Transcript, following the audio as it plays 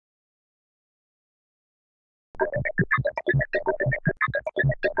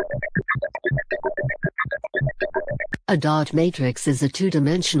A dot matrix is a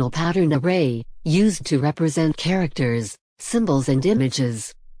two-dimensional pattern array, used to represent characters, symbols and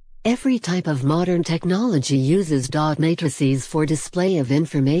images. Every type of modern technology uses dot matrices for display of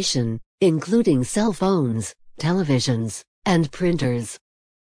information, including cell phones, televisions, and printers.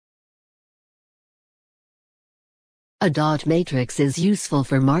 A dot matrix is useful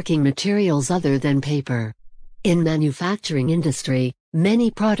for marking materials other than paper. In manufacturing industry,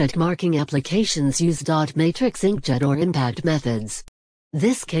 many product marking applications use dot matrix inkjet or impact methods.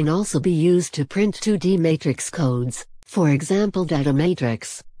 This can also be used to print 2D matrix codes, for example data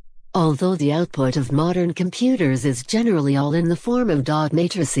matrix. Although the output of modern computers is generally all in the form of dot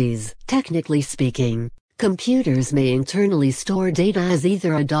matrices, technically speaking, computers may internally store data as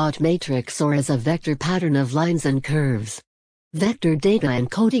either a dot matrix or as a vector pattern of lines and curves. Vector data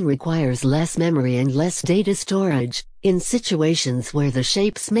encoding requires less memory and less data storage, in situations where the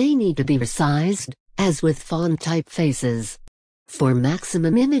shapes may need to be resized, as with font typefaces. For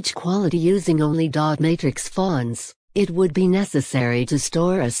maximum image quality using only dot matrix fonts, it would be necessary to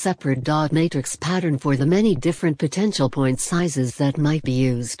store a separate dot matrix pattern for the many different potential point sizes that might be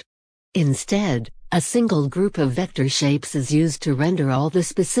used. Instead, a single group of vector shapes is used to render all the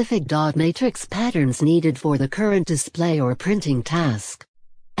specific dot matrix patterns needed for the current display or printing task.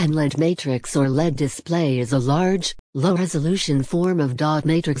 An LED matrix or LED display is a large, low-resolution form of dot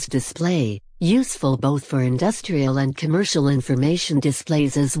matrix display, useful both for industrial and commercial information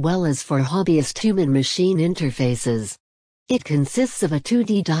displays as well as for hobbyist human-machine interfaces. It consists of a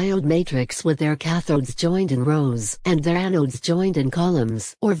 2D diode matrix with their cathodes joined in rows and their anodes joined in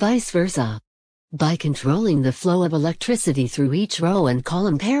columns, or vice versa. By controlling the flow of electricity through each row and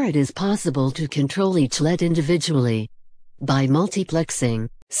column pair, it is possible to control each LED individually. By multiplexing,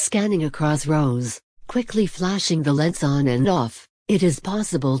 scanning across rows, quickly flashing the LEDs on and off, it is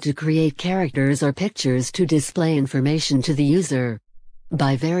possible to create characters or pictures to display information to the user.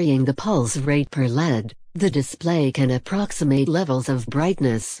 By varying the pulse rate per LED, the display can approximate levels of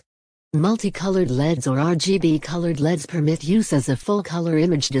brightness. Multicolored LEDs or RGB colored LEDs permit use as a full-color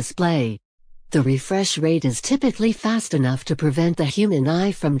image display. The refresh rate is typically fast enough to prevent the human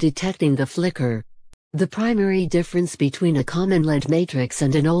eye from detecting the flicker. The primary difference between a common LED matrix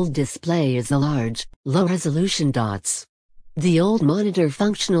and an old display is the large, low-resolution dots. The old monitor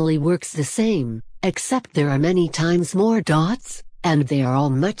functionally works the same, except there are many times more dots, and they are all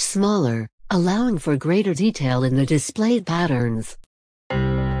much smaller, allowing for greater detail in the displayed patterns.